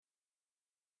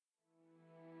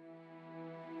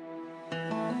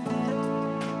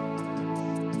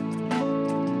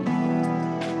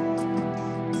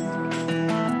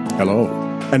Hello,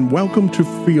 and welcome to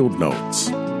Field Notes,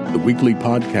 the weekly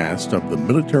podcast of the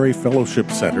Military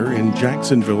Fellowship Center in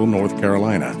Jacksonville, North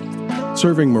Carolina,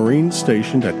 serving Marines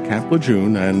stationed at Camp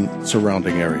Lejeune and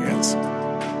surrounding areas.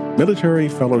 Military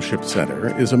Fellowship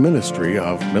Center is a ministry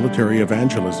of Military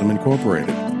Evangelism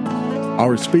Incorporated.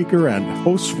 Our speaker and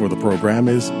host for the program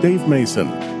is Dave Mason,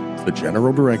 the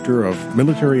General Director of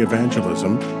Military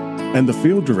Evangelism and the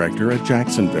Field Director at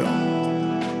Jacksonville.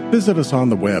 Visit us on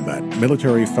the web at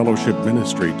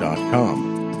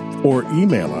militaryfellowshipministry.com or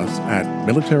email us at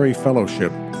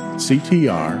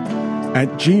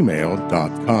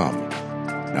militaryfellowshipctr@gmail.com.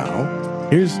 Now,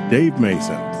 here's Dave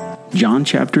Mason. John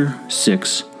chapter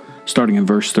 6, starting in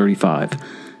verse 35.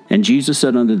 And Jesus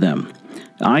said unto them,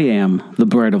 I am the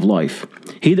bread of life.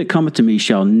 He that cometh to me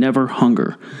shall never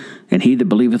hunger, and he that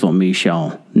believeth on me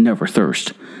shall never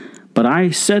thirst. But I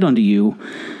said unto you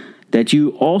that you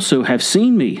also have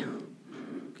seen me,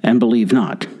 and believe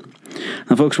not.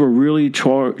 Now, folks, we're really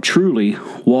truly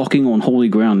walking on holy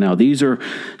ground now. These are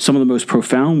some of the most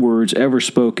profound words ever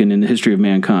spoken in the history of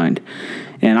mankind.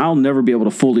 And I'll never be able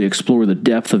to fully explore the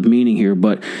depth of meaning here,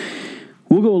 but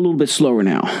we'll go a little bit slower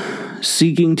now,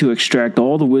 seeking to extract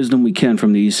all the wisdom we can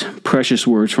from these precious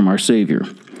words from our Savior.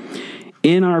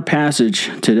 In our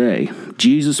passage today,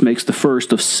 Jesus makes the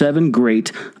first of 7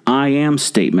 great I am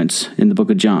statements in the book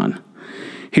of John.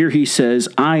 Here he says,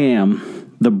 I am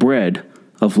the bread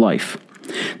of life.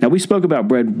 Now, we spoke about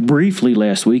bread briefly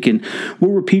last week, and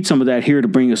we'll repeat some of that here to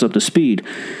bring us up to speed.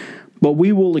 But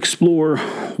we will explore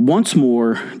once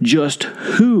more just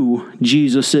who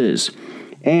Jesus is.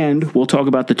 And we'll talk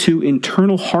about the 2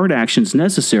 internal heart actions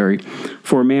necessary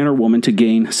for a man or woman to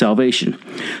gain salvation.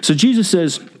 So Jesus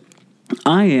says,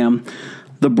 I am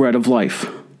the bread of life.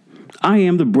 I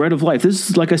am the bread of life. This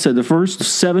is, like I said, the first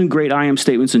 7 great I am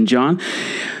statements in John.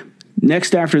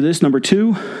 Next after this, number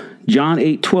 2, John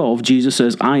 8:12, Jesus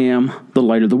says, I am the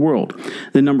light of the world.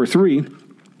 Then number 3,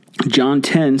 John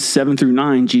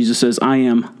 10:7-9, Jesus says, I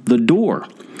am the door.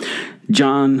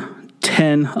 John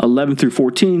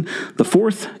 10:11-14, the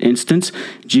 4th instance,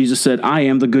 Jesus said, I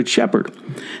am the good shepherd.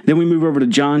 Then we move over to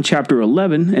John chapter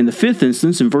 11, and the 5th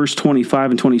instance, in verse 25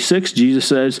 and 26, Jesus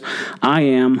says, I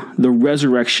am the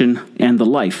resurrection and the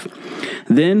life.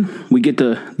 Then we get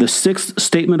the 6th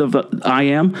statement of I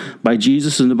am by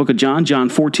Jesus in the book of John, John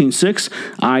 14:6,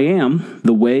 I am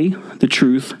the way, the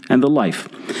truth, and the life.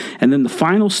 And then the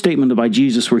final statement by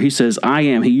Jesus where he says, I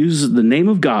am, he uses the name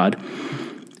of God,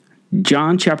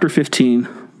 John chapter 15,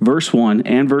 verse 1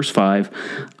 and verse 5,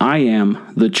 I am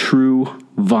the true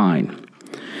vine.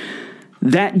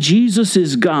 That Jesus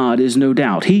is God is no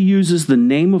doubt. He uses the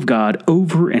name of God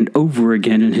over and over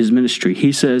again in his ministry.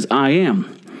 He says, I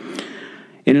am.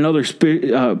 In another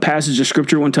passage of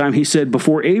scripture one time, he said,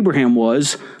 before Abraham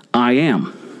was, I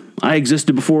am. I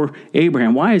existed before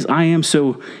Abraham. Why is I am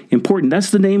so important?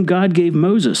 That's the name God gave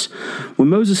Moses. When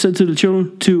Moses said to the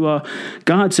children,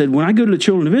 God said, when I go to the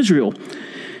children of Israel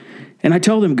and I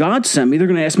tell them God sent me, they're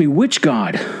going to ask me, which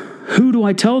God? Who do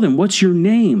I tell them? What's your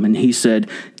name? And he said,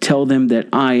 tell them that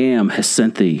I am has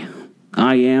sent thee.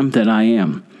 I am that I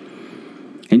am.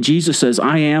 And Jesus says,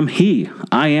 I am he.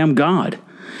 I am God.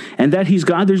 And that he's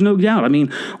God, there's no doubt. I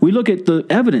mean, we look at the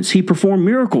evidence. He performed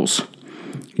miracles.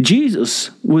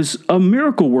 Jesus was a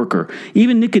miracle worker.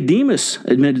 Even Nicodemus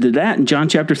admitted to that in John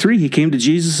chapter 3. He came to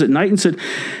Jesus at night and said,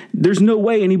 there's no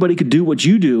way anybody could do what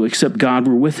you do except God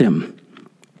were with him.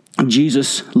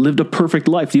 Jesus lived a perfect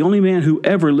life. The only man who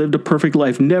ever lived a perfect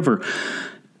life, never,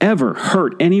 ever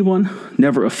hurt anyone,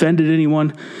 never offended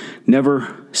anyone,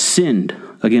 never sinned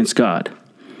against God.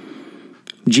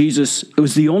 Jesus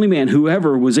was the only man who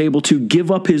ever was able to give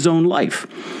up his own life.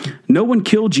 No one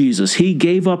killed Jesus. He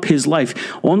gave up his life.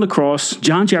 On the cross,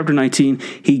 John chapter 19,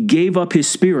 he gave up his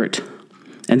spirit.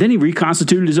 And then he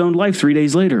reconstituted his own life 3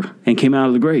 days later and came out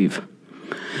of the grave.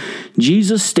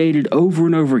 Jesus stated over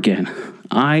and over again,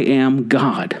 I am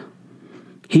God.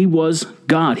 He was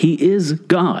God. He is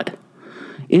God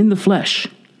in the flesh.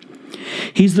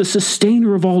 He's the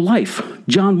sustainer of all life.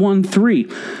 John 1:3.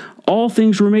 All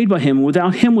things were made by him, and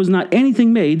without him was not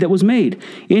anything made that was made.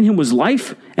 In him was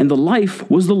life, and the life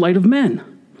was the light of men.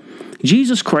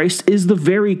 Jesus Christ is the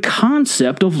very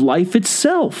concept of life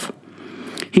itself.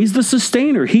 He's the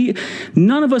sustainer.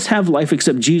 None of us have life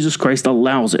except Jesus Christ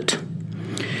allows it.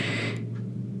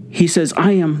 He says,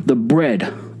 I am the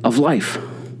bread of life.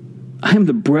 I am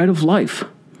the bread of life.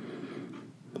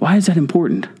 Why is that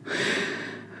important?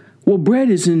 Well, bread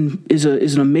is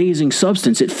an amazing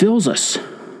substance. It fills us.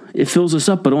 It fills us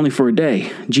up, but only for a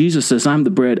day. Jesus says, I'm the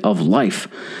bread of life.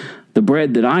 The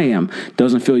bread that I am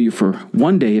doesn't fill you for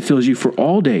one day. It fills you for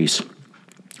all days.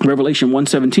 Revelation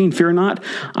 1:17, fear not,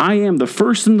 I am the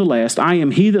first and the last. I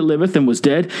am he that liveth and was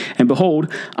dead, and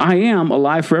behold, I am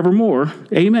alive forevermore.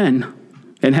 Amen.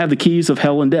 And have the keys of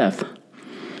hell and death.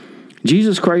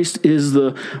 Jesus Christ is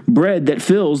the bread that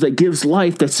fills, that gives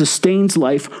life, that sustains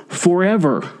life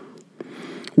forever.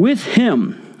 With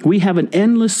him, we have an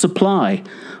endless supply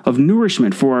of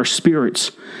nourishment for our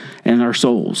spirits and our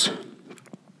souls.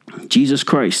 Jesus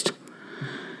Christ,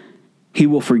 he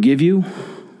will forgive you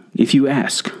if you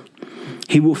ask.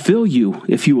 He will fill you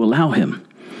if you allow him.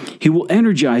 He will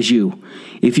energize you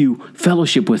if you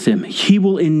fellowship with him. He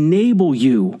will enable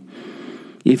you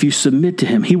if you submit to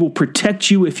him. He will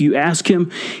protect you if you ask him.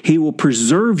 He will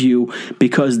preserve you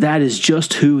because that is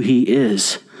just who he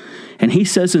is. And he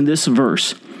says in this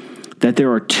verse that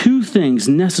there are two things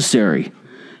necessary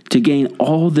to gain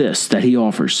all this that he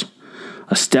offers: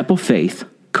 a step of faith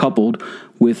coupled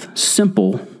with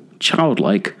simple,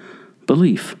 childlike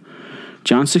belief.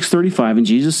 John 6:35, and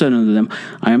Jesus said unto them,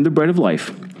 I am the bread of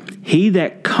life. He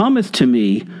that cometh to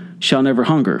me shall never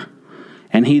hunger,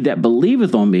 and he that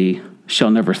believeth on me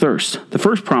shall never thirst. The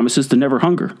first promise is to never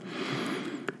hunger.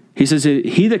 He says,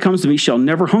 he that comes to me shall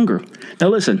never hunger. Now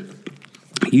listen,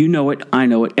 you know it, I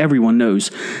know it, everyone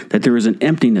knows that there is an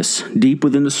emptiness deep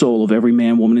within the soul of every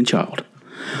man, woman, and child.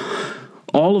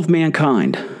 All of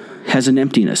mankind has an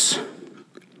emptiness.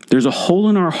 There's a hole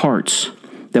in our hearts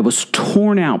that was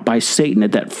torn out by Satan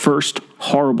at that first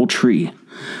horrible tree.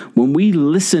 When we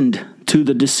listened to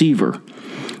the deceiver,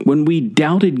 when we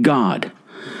doubted God,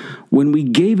 when we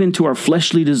gave into our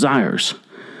fleshly desires,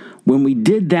 when we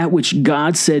did that which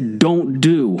God said don't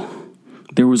do,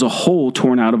 there was a hole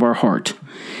torn out of our heart.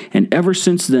 And ever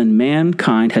since then,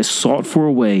 mankind has sought for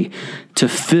a way to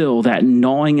fill that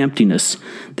gnawing emptiness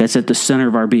that's at the center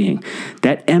of our being.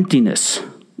 That emptiness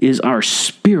is our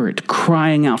spirit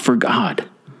crying out for God.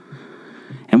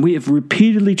 And we have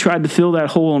repeatedly tried to fill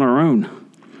that hole on our own.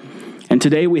 And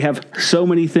today we have so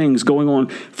many things going on,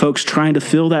 folks trying to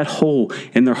fill that hole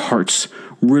in their hearts.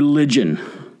 Religion.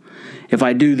 If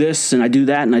I do this and I do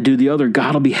that and I do the other,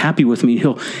 God will be happy with me.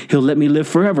 He'll let me live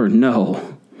forever.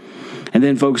 No. And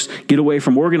then folks get away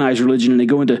from organized religion and they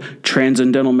go into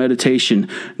transcendental meditation,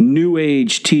 New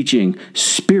Age teaching,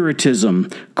 spiritism,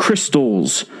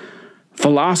 crystals,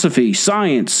 philosophy,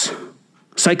 science,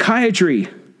 psychiatry,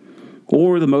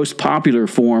 or the most popular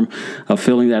form of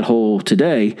filling that hole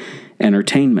today,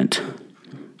 entertainment.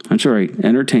 That's right,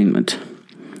 entertainment.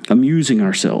 Amusing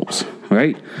ourselves,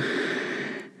 right?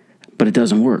 But it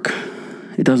doesn't work.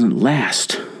 It doesn't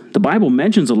last. The Bible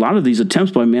mentions a lot of these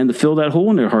attempts by man to fill that hole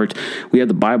in their heart. We have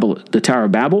the Tower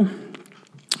of Babel.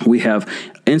 We have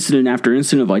incident after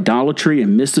incident of idolatry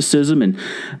and mysticism and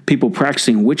people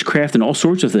practicing witchcraft and all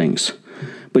sorts of things.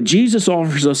 But Jesus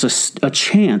offers us a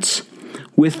chance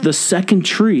with the second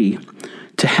tree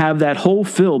to have that hole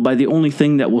filled by the only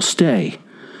thing that will stay,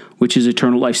 which is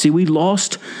eternal life. See, we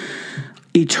lost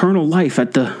eternal life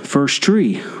at the first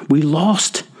tree. We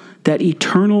lost that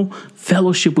eternal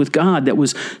fellowship with God that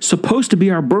was supposed to be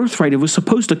our birthright. It was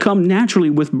supposed to come naturally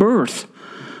with birth,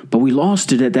 but we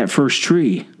lost it at that first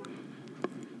tree.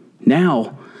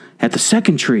 Now, at the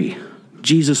second tree,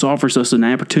 Jesus offers us an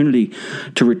opportunity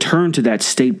to return to that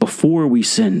state before we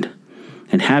sinned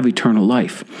and have eternal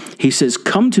life. He says,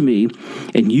 come to me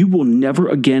and you will never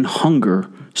again hunger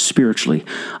spiritually.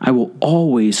 I will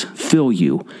always fill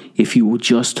you if you will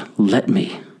just let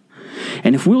me.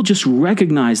 And if we'll just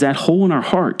recognize that hole in our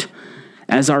heart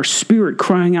as our spirit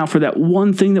crying out for that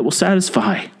one thing that will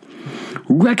satisfy,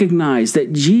 recognize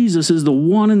that Jesus is the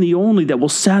one and the only that will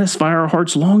satisfy our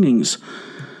heart's longings,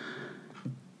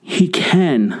 he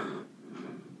can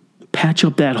patch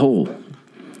up that hole.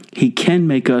 He can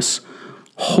make us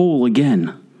whole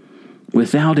again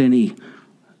without any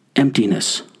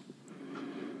emptiness.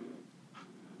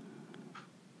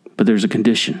 But there's a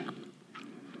condition.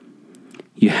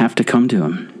 You have to come to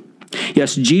him.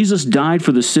 Yes, Jesus died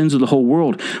for the sins of the whole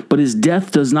world, but his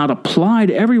death does not apply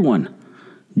to everyone,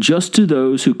 just to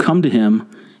those who come to him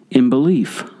in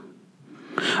belief.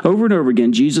 Over and over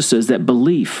again, Jesus says that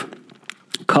belief,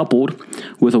 coupled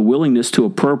with a willingness to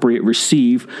appropriate,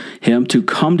 receive him, to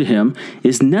come to him,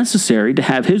 is necessary to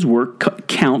have his work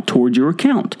count toward your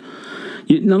account.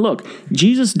 Now look,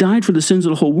 Jesus died for the sins of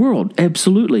the whole world,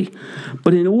 absolutely.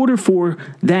 But in order for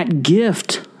that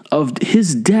gift of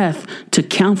his death to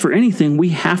count for anything, we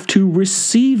have to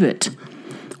receive it.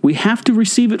 We have to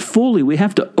receive it fully. We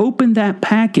have to open that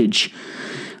package,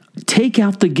 take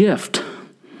out the gift,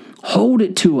 hold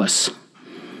it to us,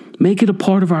 make it a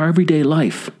part of our everyday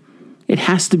life. It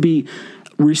has to be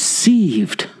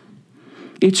received.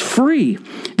 It's free.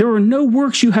 There are no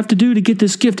works you have to do to get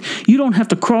this gift. You don't have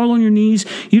to crawl on your knees.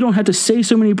 You don't have to say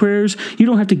so many prayers. You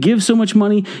don't have to give so much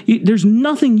money. There's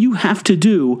nothing you have to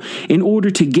do in order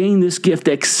to gain this gift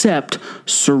except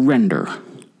surrender.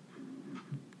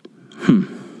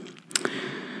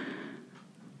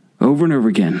 Over and over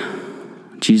again,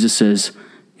 Jesus says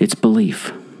it's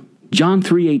belief. John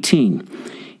 3:18,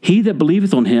 he that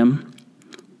believeth on him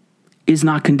is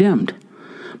not condemned,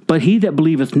 but he that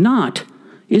believeth not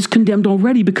is condemned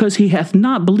already, because he hath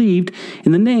not believed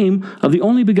in the name of the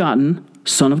only begotten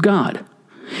Son of God.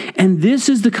 And this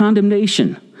is the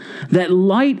condemnation, that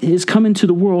light is come into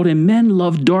the world, and men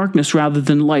love darkness rather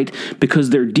than light, because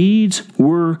their deeds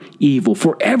were evil.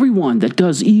 For everyone that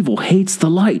does evil hates the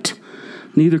light,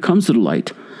 neither comes to the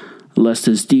light, lest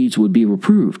his deeds would be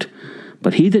reproved.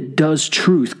 But he that does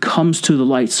truth comes to the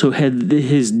light, so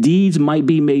his deeds might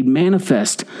be made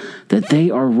manifest, that they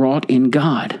are wrought in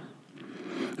God.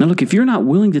 Now look, if you're not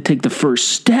willing to take the first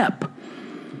step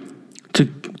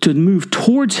to move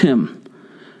towards him,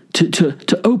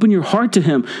 to open your heart to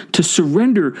him, to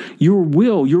surrender your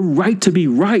will, your right to be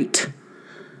right,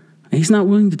 he's not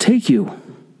willing to take you.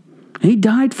 He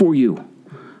died for you.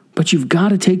 But you've got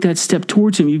to take that step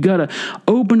towards him. You've got to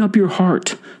open up your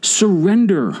heart,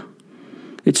 surrender.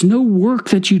 It's no work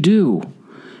that you do.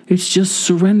 It's just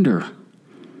surrender.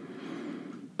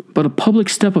 But a public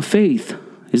step of faith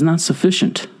is not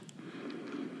sufficient.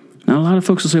 Now, a lot of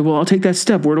folks will say, well, I'll take that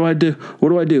step. What do I do? What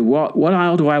do I do? What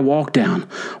aisle do I walk down?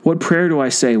 What prayer do I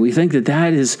say? We think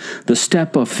that is the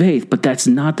step of faith, but that's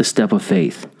not the step of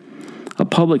faith. A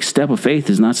public step of faith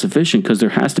is not sufficient, because there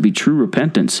has to be true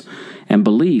repentance and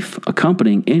belief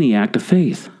accompanying any act of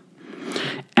faith.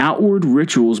 Outward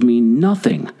rituals mean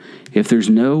nothing if there's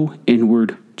no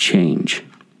inward change.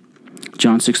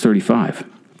 John 6:35.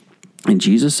 And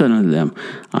Jesus said unto them,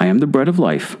 I am the bread of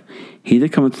life. He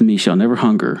that cometh to me shall never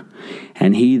hunger,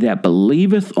 and he that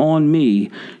believeth on me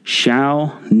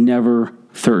shall never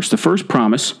thirst. The first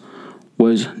promise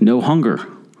was no hunger,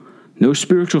 no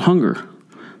spiritual hunger.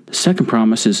 The second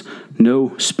promise is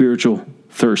no spiritual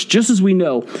thirst. Just as we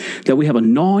know that we have a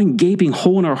gnawing, gaping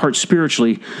hole in our heart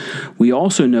spiritually, we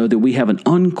also know that we have an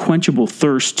unquenchable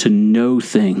thirst to know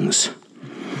things.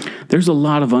 There's a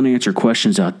lot of unanswered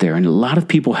questions out there, and a lot of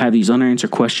people have these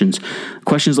unanswered questions.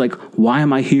 Questions like, why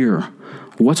am I here?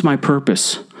 What's my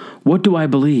purpose? What do I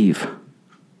believe?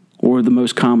 Or the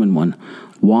most common one,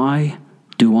 why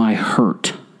do I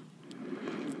hurt?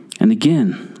 And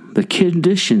again, the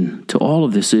condition to all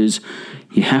of this is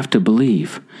you have to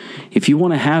believe. If you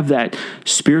want to have that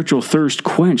spiritual thirst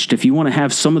quenched, if you want to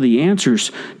have some of the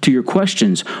answers to your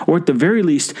questions, or at the very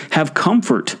least have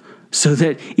comfort, so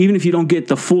that even if you don't get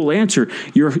the full answer,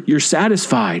 you're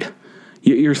satisfied.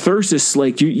 Your thirst is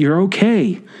slaked. You're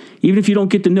okay. Even if you don't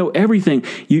get to know everything,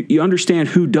 you understand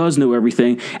who does know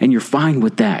everything, and you're fine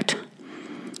with that.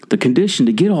 The condition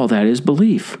to get all that is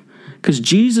belief, because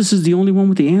Jesus is the only one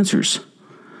with the answers.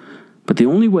 But the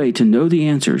only way to know the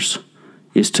answers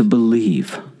is to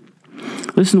believe.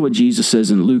 Listen to what Jesus says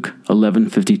in Luke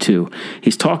 11:52.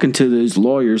 He's talking to those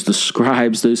lawyers, the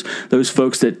scribes, those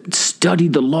folks that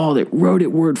studied the law, that wrote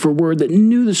it word for word, that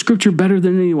knew the scripture better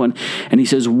than anyone. And he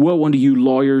says, woe unto you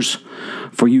lawyers,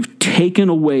 for you've taken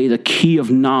away the key of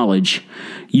knowledge.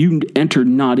 You entered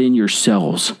not in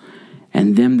yourselves,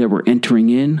 and them that were entering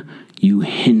in, you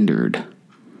hindered.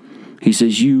 He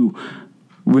says, you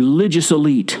religious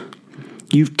elite,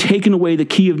 you've taken away the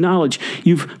key of knowledge.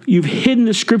 You've hidden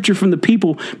the scripture from the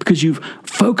people because you've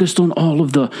focused on all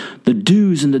of the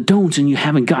do's and the don'ts, and you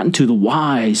haven't gotten to the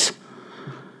whys.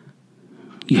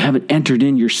 You haven't entered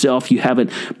in yourself. You haven't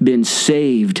been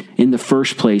saved in the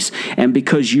first place. And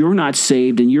because you're not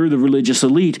saved and you're the religious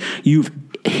elite, you've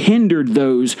hindered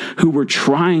those who were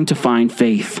trying to find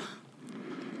faith.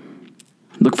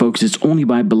 Look, folks, it's only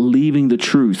by believing the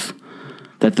truth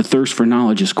that the thirst for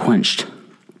knowledge is quenched.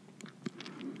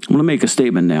 I'm going to make a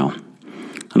statement now,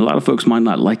 and a lot of folks might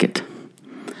not like it,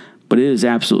 but it is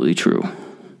absolutely true.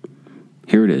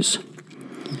 Here it is.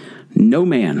 No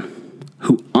man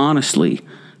who honestly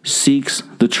seeks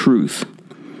the truth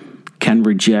can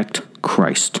reject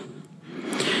Christ.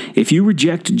 If you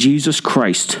reject Jesus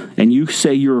Christ and you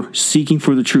say you're seeking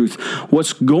for the truth,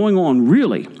 what's going on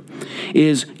really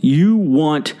is you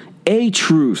want a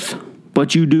truth,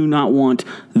 but you do not want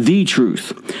the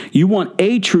truth. You want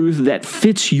a truth that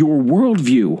fits your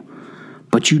worldview,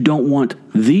 but you don't want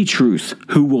the truth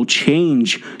who will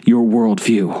change your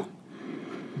worldview.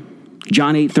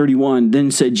 John 8:31,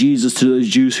 then said Jesus to those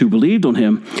Jews who believed on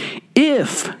him,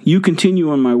 if you continue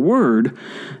on my word,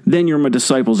 then you're my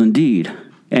disciples indeed,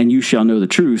 and you shall know the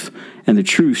truth, and the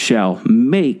truth shall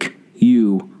make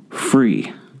you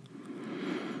free.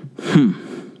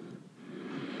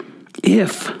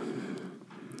 If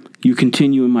you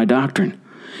continue in my doctrine,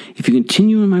 if you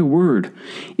continue in my word,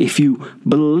 if you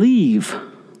believe,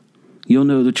 you'll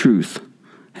know the truth,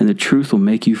 and the truth will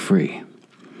make you free.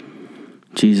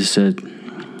 Jesus said,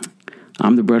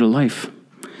 I'm the bread of life.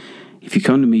 If you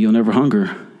come to me, you'll never hunger.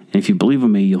 And if you believe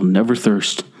in me, you'll never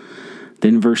thirst.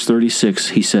 Then in verse 36,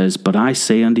 he says, but I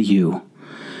say unto you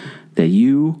that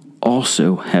you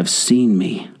also have seen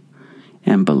me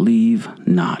and believe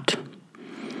not.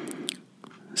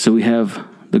 So we have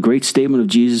the great statement of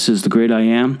Jesus as the great I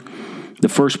am. The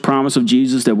first promise of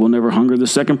Jesus that we'll never hunger. The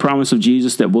second promise of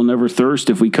Jesus that we'll never thirst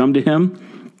if we come to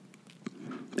him.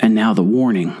 And now the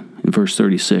warning in verse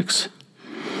 36.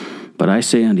 But I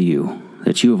say unto you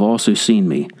that you have also seen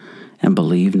me and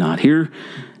believe not. Here,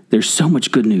 there's so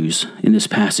much good news in this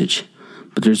passage,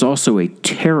 but there's also a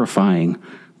terrifying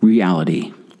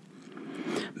reality.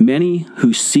 Many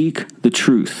who seek the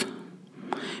truth,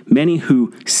 many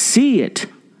who see it,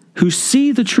 who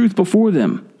see the truth before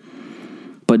them,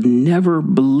 but never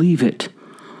believe it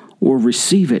or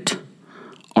receive it,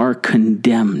 are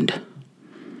condemned.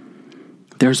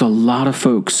 There's a lot of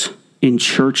folks in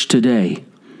church today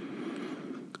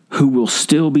who will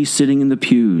still be sitting in the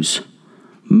pews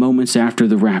moments after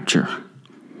the rapture.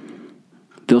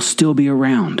 They'll still be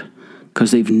around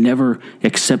because they've never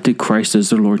accepted Christ as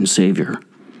their Lord and Savior.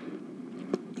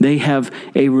 They have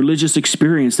a religious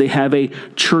experience. They have a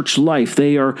church life.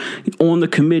 They are on the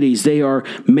committees. They are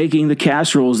making the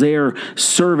casseroles. They are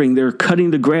serving. They're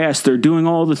cutting the grass. They're doing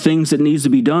all the things that needs to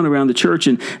be done around the church,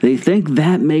 and they think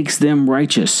that makes them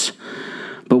righteous.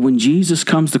 But when Jesus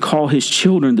comes to call his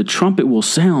children, the trumpet will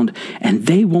sound, and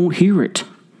they won't hear it.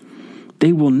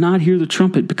 They will not hear the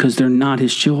trumpet because they're not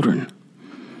his children.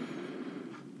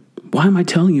 Why am I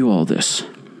telling you all this?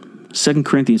 2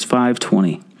 Corinthians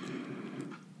 5:20.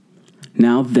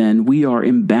 Now then, we are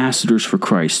ambassadors for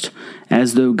Christ,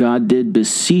 as though God did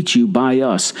beseech you by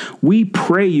us. We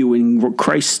pray you in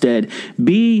Christ's stead,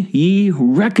 be ye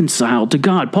reconciled to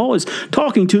God. Paul is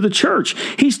talking to the church.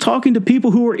 He's talking to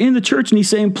people who are in the church, and he's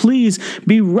saying, please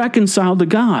be reconciled to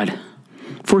God.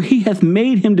 For he hath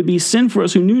made him to be sin for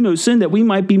us who knew no sin, that we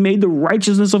might be made the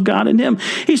righteousness of God in him.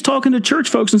 He's talking to church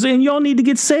folks and saying, y'all need to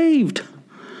get saved.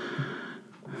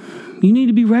 You need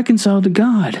to be reconciled to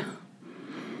God.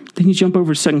 Then you jump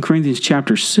over to 2 Corinthians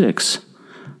chapter 6,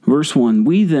 verse 1.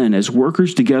 We then, as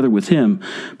workers together with him,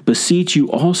 beseech you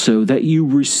also that you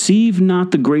receive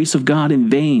not the grace of God in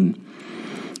vain.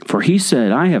 For he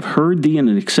said, I have heard thee in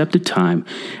an accepted time,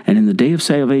 and in the day of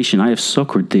salvation I have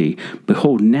succored thee.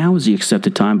 Behold, now is the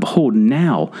accepted time. Behold,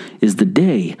 now is the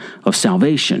day of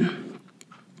salvation.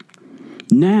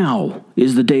 Now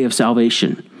is the day of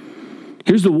salvation.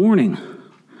 Here's the warning.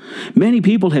 Many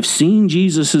people have seen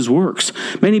Jesus' works.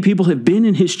 Many people have been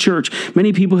in his church.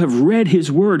 Many people have read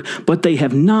his word, but they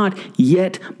have not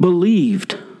yet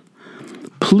believed.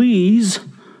 Please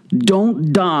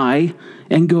don't die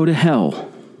and go to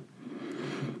hell.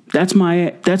 That's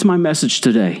my message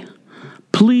today.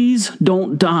 Please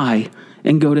don't die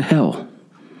and go to hell.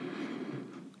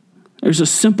 There's a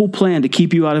simple plan to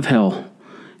keep you out of hell,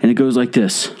 and it goes like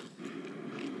this.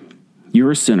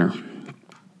 You're a sinner.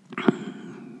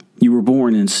 You were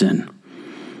born in sin.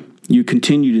 You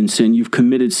continued in sin. You've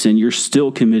committed sin. You're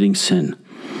still committing sin.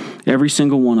 Every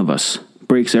single one of us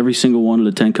breaks every single one of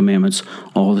the 10 Commandments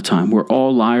all the time. We're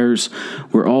all liars.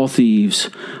 We're all thieves.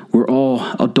 We're all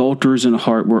adulterers in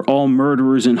heart. We're all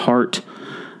murderers in heart.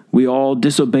 We all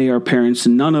disobey our parents.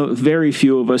 Very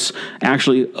few of us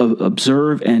actually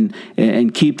observe and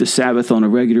keep the Sabbath on a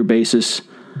regular basis.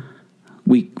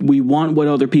 We want what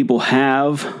other people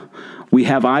have. We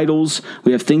have idols.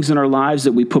 We have things in our lives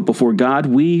that we put before God.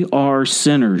 We are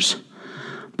sinners.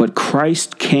 But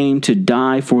Christ came to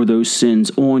die for those sins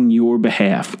on your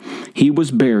behalf. He was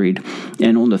buried,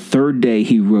 and on the third day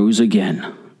he rose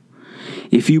again.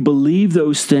 If you believe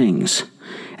those things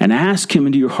and ask him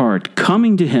into your heart,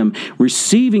 coming to him,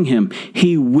 receiving him,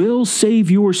 he will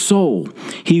save your soul.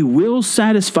 He will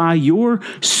satisfy your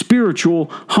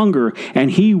spiritual hunger,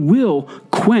 and he will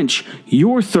quench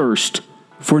your thirst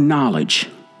for knowledge.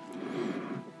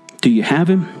 Do you have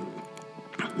him?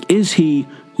 Is he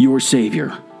your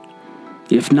Savior?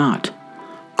 If not,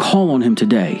 call on him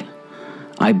today.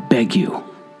 I beg you.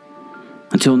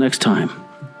 Until next time,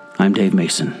 I'm Dave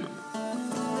Mason.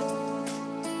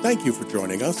 Thank you for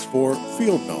joining us for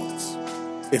Field Notes.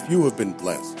 If you have been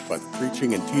blessed by the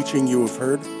preaching and teaching you have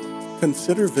heard,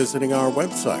 consider visiting our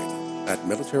website at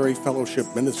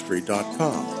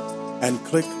militaryfellowshipministry.com and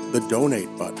click the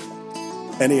Donate button.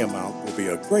 Any amount will be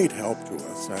a great help to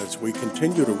us as we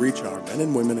continue to reach our men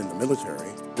and women in the military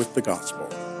with the gospel.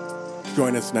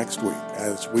 Join us next week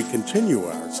as we continue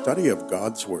our study of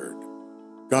God's Word.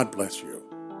 God bless you.